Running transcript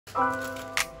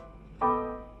I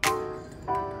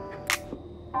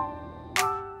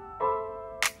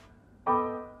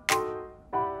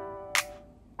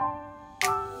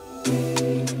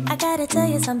gotta tell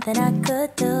you something I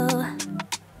could do.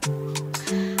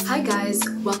 Hi guys,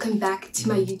 welcome back to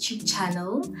my YouTube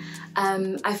channel.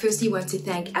 I firstly want to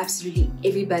thank absolutely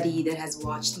everybody that has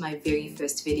watched my very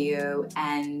first video,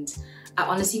 and I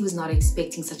honestly was not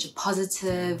expecting such a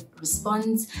positive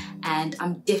response, and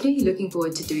I'm definitely looking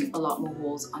forward to doing a lot more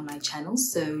hauls on my channel,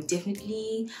 so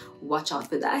definitely watch out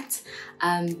for that.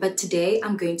 But today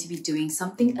I'm going to be doing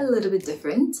something a little bit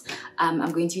different.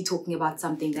 I'm going to be talking about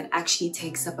something that actually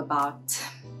takes up about,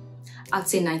 I'd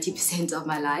say 90% of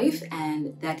my life,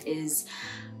 and that is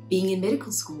being in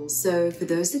medical school. So for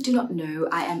those that do not know,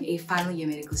 I am a final year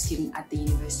medical student at the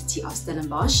University of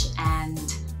Stellenbosch, and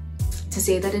to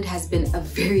say that it has been a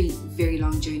very, very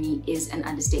long journey is an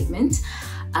understatement.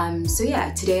 So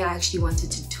yeah, today I actually wanted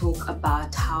to talk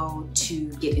about how to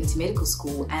get into medical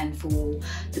school, and for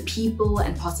the people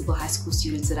and possible high school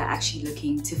students that are actually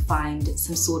looking to find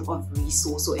some sort of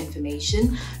resource or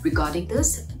information regarding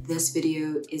this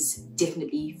video is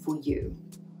definitely for you.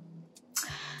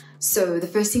 So the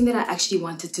first thing that I actually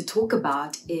wanted to talk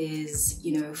about is,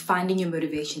 finding your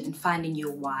motivation and finding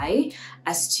your why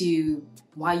as to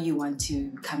why you want to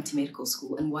come to medical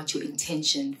school and what your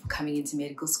intention for coming into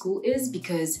medical school is,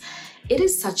 because it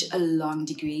is such a long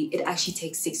degree. It actually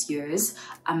takes 6 years.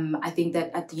 I think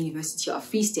that at the University of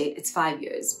Free State, it's 5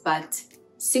 years, but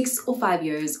 6 or 5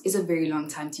 years is a very long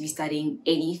time to be studying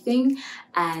anything.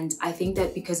 And I think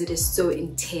that because it is so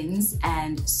intense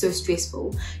and so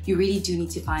stressful, you really do need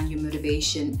to find your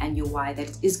motivation and your why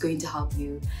that is going to help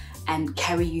you and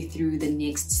carry you through the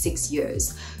next 6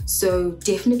 years. So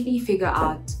definitely figure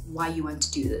out why you want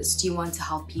to do this. Do you want to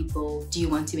help people? Do you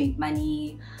want to make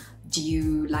money? Do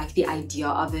you like the idea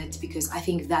of it? Because I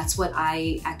think that's what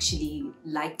I actually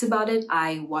liked about it.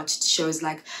 I watched shows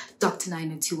like Dr.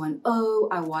 90210,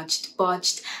 I watched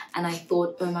Botched, and I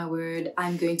thought, oh my word,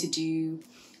 I'm going to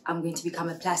become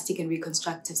a plastic and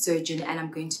reconstructive surgeon, and I'm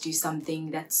going to do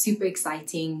something that's super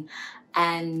exciting.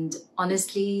 And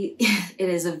honestly, it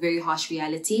is a very harsh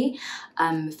reality.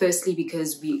 Firstly,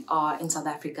 because we are in South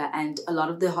Africa, and a lot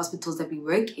of the hospitals that we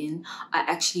work in are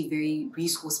actually very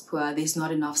resource poor. There's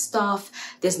not enough staff,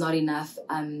 there's not enough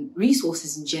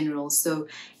resources in general. So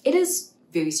it is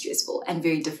very stressful and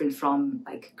very different from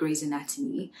like Grey's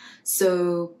Anatomy.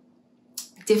 So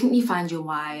definitely find your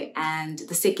why. And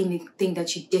the second thing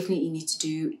that you definitely need to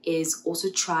do is also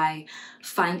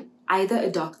find either a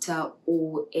doctor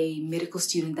or a medical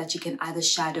student that you can either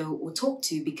shadow or talk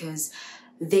to, because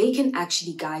they can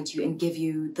actually guide you and give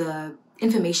you the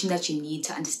information that you need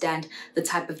to understand the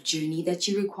type of journey that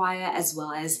you require, as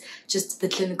well as just the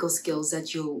clinical skills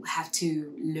that you'll have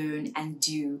to learn and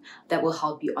do that will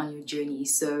help you on your journey.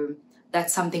 So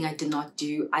that's something I did not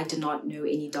do. I did not know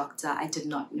any doctor. I did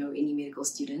not know any medical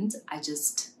student. I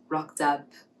just rocked up,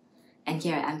 and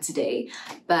here I am today.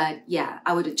 But yeah,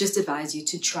 I would just advise you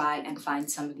to try and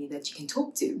find somebody that you can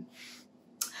talk to.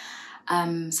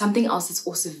 Something else that's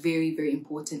also very, very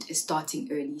important is starting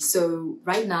early. So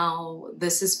right now,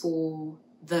 this is for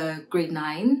the grade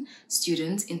 9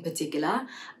 students in particular.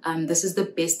 This is the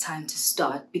best time to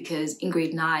start, because in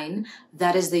grade 9,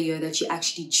 that is the year that you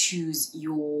actually choose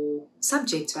your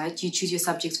subjects, right? You choose your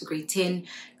subjects for grade 10,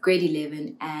 grade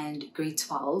 11, and grade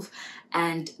 12.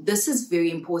 And this is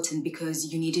very important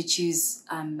because you need to choose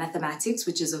mathematics,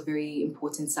 which is a very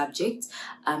important subject.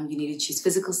 You need to choose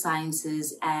physical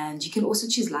sciences, and you can also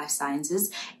choose life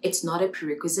sciences. It's not a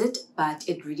prerequisite, but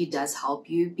it really does help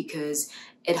you because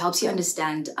it helps you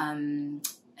understand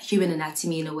human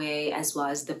anatomy in a way, as well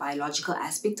as the biological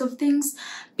aspect of things.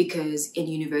 Because in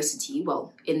university,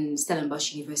 well, in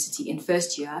Stellenbosch University, in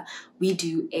first year, we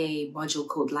do a module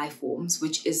called life forms,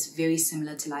 which is very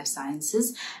similar to life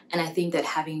sciences. And I think that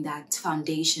having that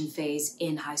foundation phase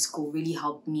in high school really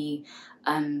helped me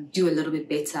do a little bit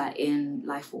better in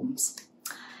life forms.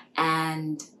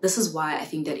 And this is why I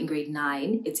think that in grade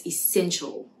 9, it's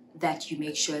essential that you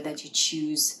make sure that you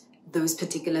choose those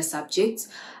particular subjects,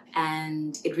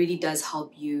 and it really does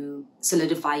help you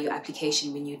solidify your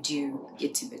application when you do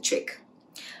get to matric.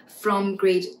 From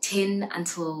grade 10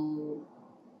 until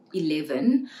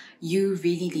 11, you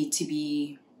really need to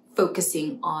be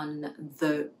focusing on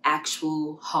the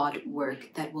actual hard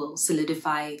work that will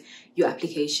solidify your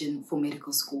application for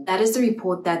medical school. That is the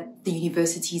report that the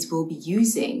universities will be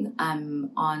using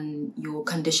on your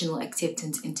conditional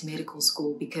acceptance into medical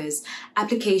school, because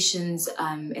applications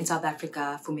in South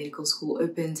Africa for medical school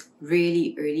opened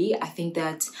really early. I think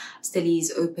that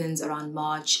Stellies opens around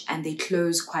March and they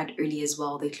close quite early as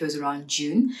well. They close around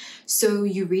June. So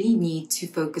you really need to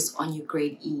focus on your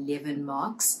grade 11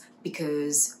 marks,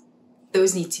 because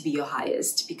those need to be your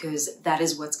highest, because that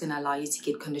is what's going to allow you to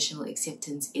get conditional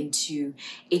acceptance into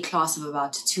a class of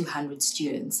about 200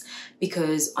 students.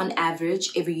 Because on average,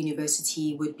 every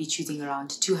university would be choosing around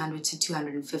 200 to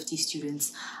 250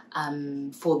 students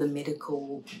for the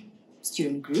medical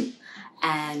student group.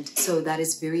 And so that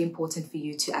is very important for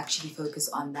you to actually focus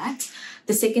on that.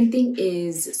 The second thing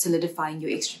is solidifying your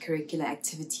extracurricular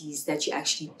activities that you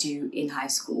actually do in high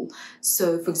school.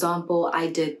 So for example, I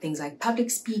did things like public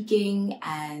speaking,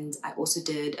 and I also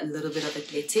did a little bit of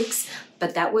athletics,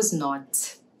 but that was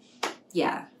not,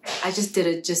 I just did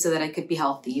it just so that I could be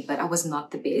healthy, but I was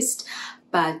not the best.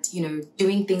 But,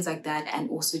 doing things like that and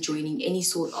also joining any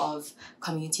sort of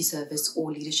community service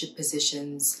or leadership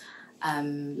positions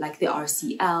like the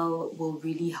RCL will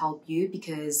really help you,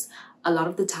 because a lot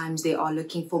of the times they are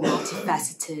looking for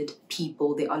multifaceted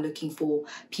people. They are looking for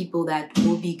people that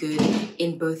will be good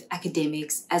in both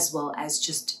academics as well as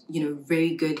just,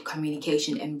 very good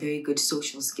communication and very good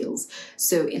social skills.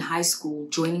 So in high school,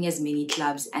 joining as many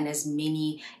clubs and as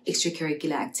many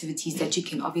extracurricular activities that you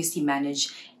can obviously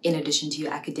manage in addition to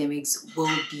your academics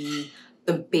will be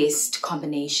the best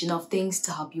combination of things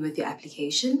to help you with your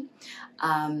application.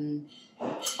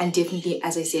 And definitely,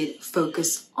 as I said,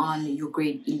 focus on your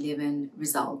grade 11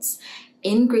 results.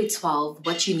 In grade 12,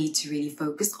 what you need to really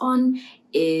focus on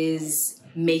is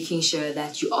making sure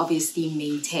that you obviously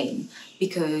maintain,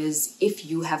 because if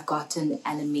you have gotten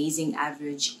an amazing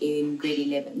average in grade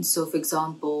 11, so for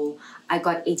example, I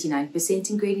got 89%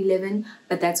 in grade 11,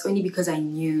 but that's only because I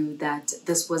knew that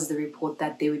this was the report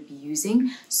that they would be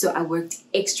using. So I worked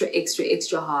extra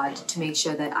hard to make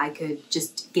sure that I could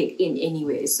just get in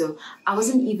anyway. So I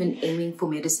wasn't even aiming for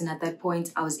medicine at that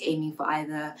point. I was aiming for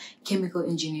either chemical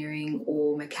engineering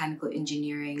or mechanical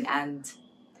engineering, and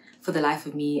for the life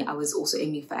of me, I was also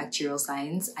aiming for actuarial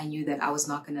science. I knew that I was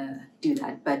not going to do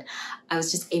that, but I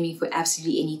was just aiming for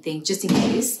absolutely anything just in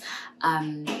case.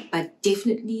 But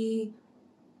definitely,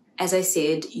 as I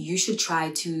said, you should try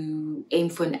to aim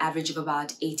for an average of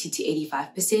about 80 to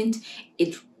 85%.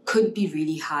 It could be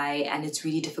really high, and it's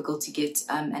really difficult to get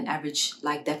an average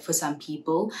like that for some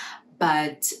people.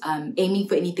 But aiming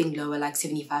for anything lower, like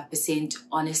 75%,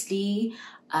 honestly,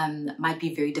 might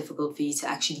be very difficult for you to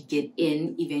actually get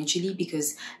in eventually,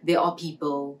 because there are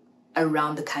people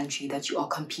around the country that you are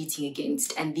competing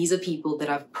against, and these are people that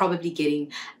are probably getting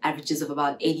averages of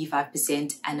about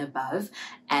 85% and above.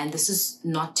 And this is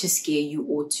not to scare you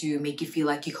or to make you feel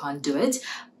like you can't do it,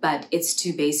 but it's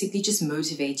to basically just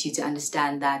motivate you to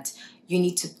understand that you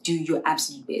need to do your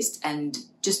absolute best, and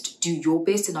just do your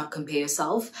best and not compare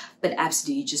yourself, but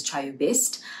absolutely just try your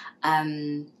best.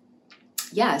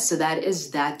 So that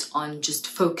is that on just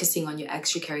focusing on your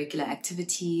extracurricular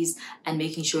activities and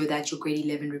making sure that your grade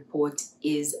 11 report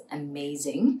is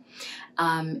amazing.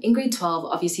 In grade 12,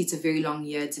 obviously it's a very long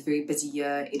year, it's a very busy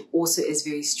year. It also is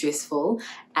very stressful,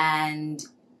 and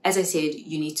as I said,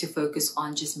 you need to focus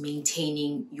on just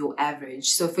maintaining your average.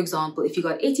 So for example, if you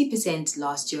got 80%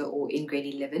 last year or in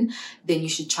grade 11, then you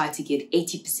should try to get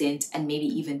 80% and maybe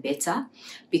even better,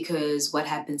 because what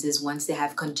happens is once they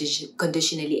have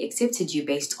conditionally accepted you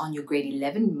based on your grade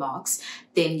 11 marks,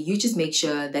 then you just make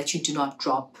sure that you do not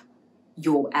drop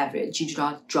your average. You do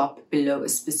not drop below a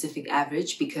specific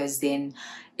average, because then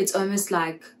it's almost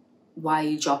like, why are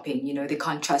you dropping? They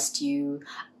can't trust you.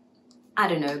 I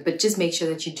don't know, but just make sure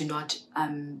that you do not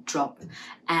drop.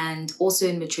 And also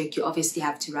in matric, you obviously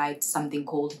have to write something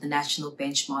called the National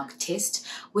Benchmark Test,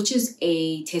 which is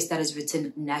a test that is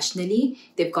written nationally.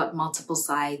 They've got multiple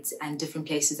sites and different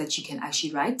places that you can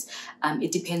actually write.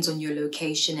 It depends on your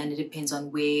location, and it depends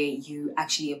on where you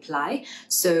actually apply.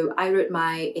 So I wrote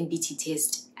my NBT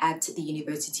test at the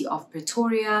University of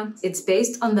Pretoria. It's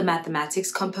based on the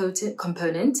mathematics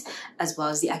component as well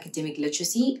as the academic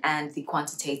literacy and the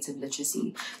quantitative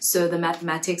literacy. So the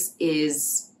mathematics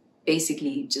is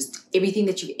basically just everything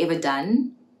that you've ever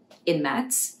done in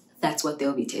maths. That's what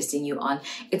they'll be testing you on.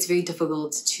 It's very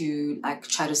difficult to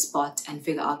try to spot and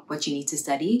figure out what you need to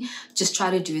study. Just try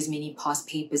to do as many past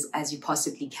papers as you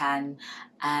possibly can,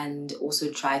 and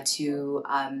also try to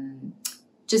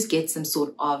just get some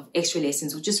sort of extra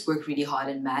lessons, or just work really hard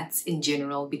in maths in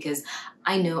general, because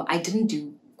I know I didn't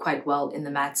do quite well in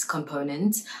the maths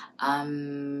component.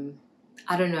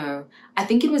 I don't know. I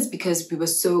think it was because I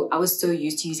was so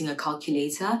used to using a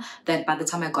calculator that by the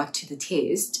time I got to the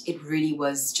test, it really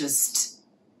was just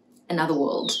another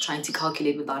world trying to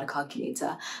calculate without a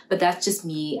calculator. But that's just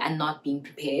me and not being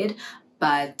prepared.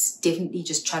 But definitely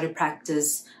just try to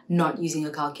practice not using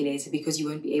a calculator because you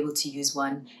won't be able to use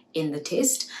one in the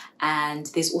test. And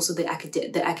there's also the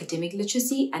academic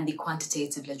literacy and the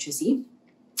quantitative literacy.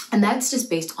 And that's just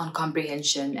based on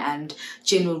comprehension and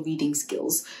general reading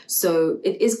skills. So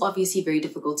it is obviously very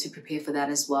difficult to prepare for that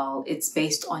as well. It's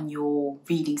based on your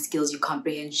reading skills, your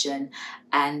comprehension.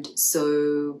 And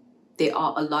so there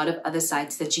are a lot of other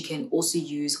sites that you can also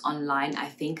use online. I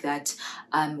think that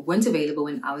weren't available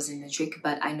when I was in matric,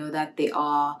 but I know that there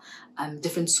are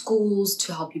different schools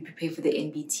to help you prepare for the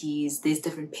NBTs. There's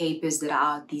different papers that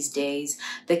are out these days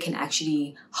that can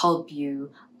actually help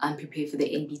you prepare for the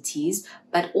NBTs.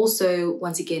 But also,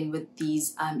 once again, with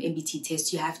these NBT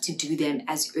tests, you have to do them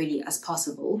as early as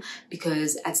possible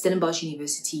because at Stellenbosch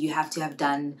University, you have to have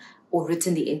done or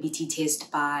written the NBT test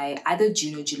by either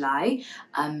June or July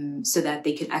so that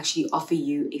they can actually offer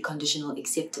you a conditional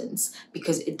acceptance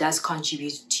because it does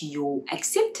contribute to your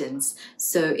acceptance.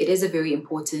 So it is a very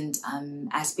important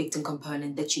aspect and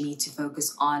component that you need to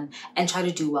focus on and try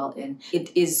to do well in.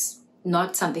 It is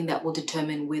not something that will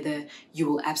determine whether you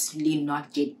will absolutely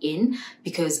not get in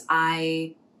because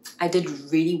I did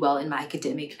really well in my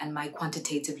academic and my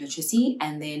quantitative literacy,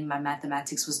 and then my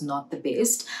mathematics was not the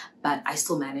best, but I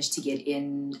still managed to get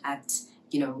in at,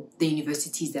 you know, the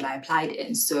universities that I applied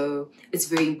in. So it's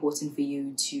very important for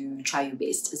you to try your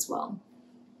best as well.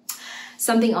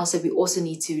 Something else that we also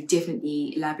need to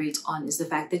definitely elaborate on is the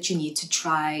fact that you need to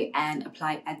try and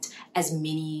apply at as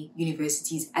many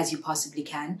universities as you possibly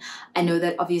can. I know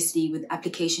that obviously with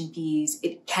application fees,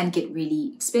 it can get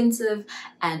really expensive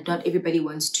and not everybody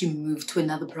wants to move to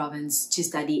another province to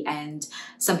study, and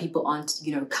some people aren't,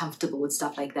 you know, comfortable with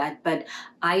stuff like that. But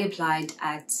I applied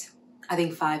at, I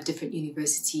think, 5 different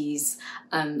universities.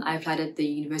 I applied at the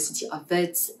University of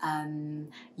Wits,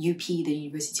 UP, the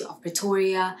University of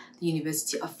Pretoria, the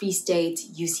University of Free State,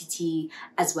 UCT,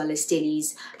 as well as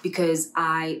Stellies, because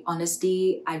I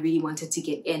really wanted to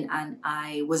get in, and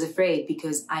I was afraid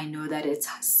because I know that it's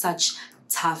such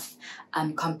tough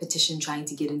competition trying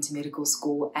to get into medical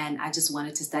school, and I just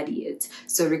wanted to study it.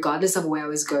 So regardless of where I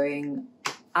was going,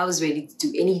 I was ready to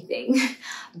do anything.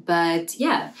 But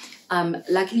yeah,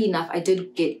 luckily enough, I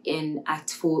did get in at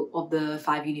 4 of the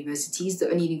 5 universities. The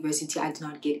only university I did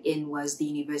not get in was the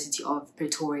University of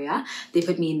Pretoria. They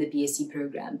put me in the BSc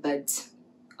program, but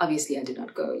obviously I did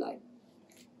not go,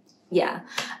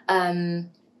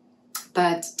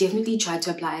 but definitely try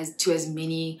to apply to as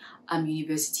many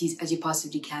universities as you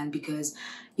possibly can, because,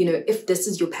 you know, if this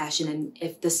is your passion and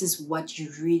if this is what you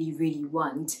really, really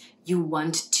want, you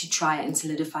want to try and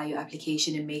solidify your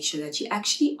application and make sure that you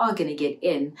actually are going to get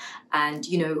in. And,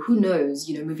 you know, who knows,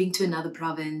 you know, moving to another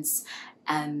province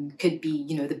could be,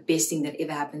 you know, the best thing that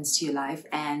ever happens to your life,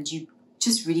 and you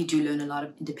just really do learn a lot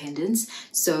of independence.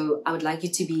 So I would like you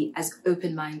to be as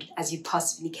open-minded as you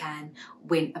possibly can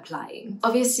when applying.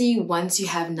 Obviously, once you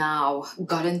have now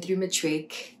gotten through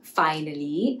matric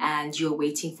finally and you're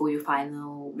waiting for your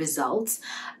final results,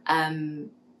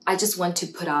 I just want to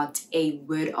put out a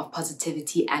word of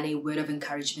positivity and a word of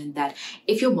encouragement that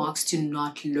if your marks do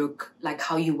not look like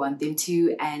how you want them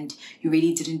to and you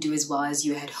really didn't do as well as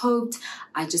you had hoped,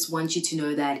 I just want you to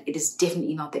know that it is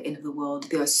definitely not the end of the world.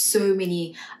 There are so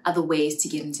many other ways to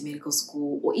get into medical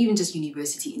school or even just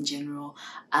university in general.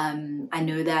 I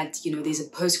know that, you know, there's a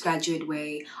postgraduate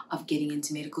way of getting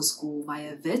into medical school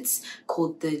via WITS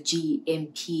called the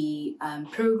GMP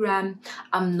program.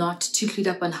 I'm not too clued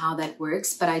up on how that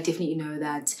works, but I definitely know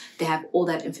that they have all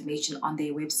that information on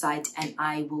their website, and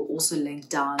I will also link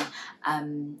down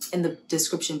in the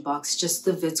description box just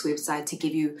the WITS website to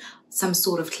give you some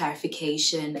sort of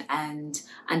clarification and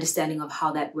understanding of how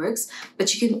that works.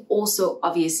 But you can also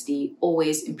obviously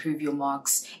always improve your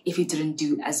marks if you didn't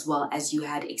do as well as you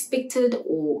had expected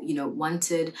or, you know,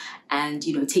 wanted. And,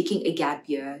 you know, taking a gap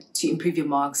year to improve your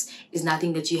marks is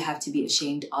nothing that you have to be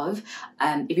ashamed of.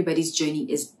 Everybody's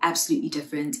journey is absolutely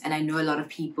different, and I know a lot of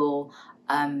people,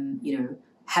 you know,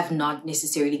 have not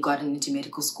necessarily gotten into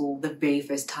medical school the very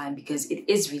first time because it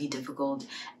is really difficult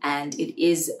and it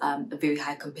is a very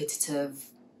high competitive,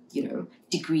 you know,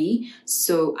 degree.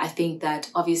 So I think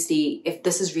that obviously if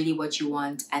this is really what you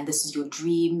want and this is your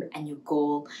dream and your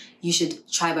goal, you should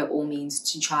try by all means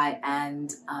to try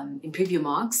and improve your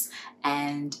marks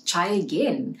and try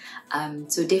again.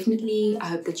 So definitely I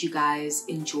hope that you guys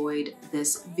enjoyed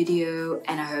this video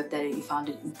and I hope that you found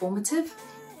it informative.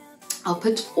 I'll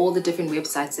put all the different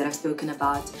websites that I've spoken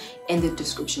about in the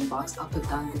description box. I'll put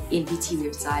down the NPT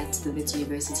website, the Wits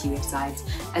University website,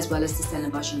 as well as the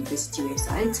Stellenbosch University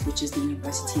website, which is the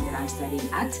university that I'm studying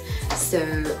at. So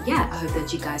yeah, I hope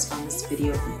that you guys found this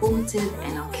video informative,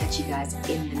 and I'll catch you guys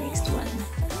in the next one.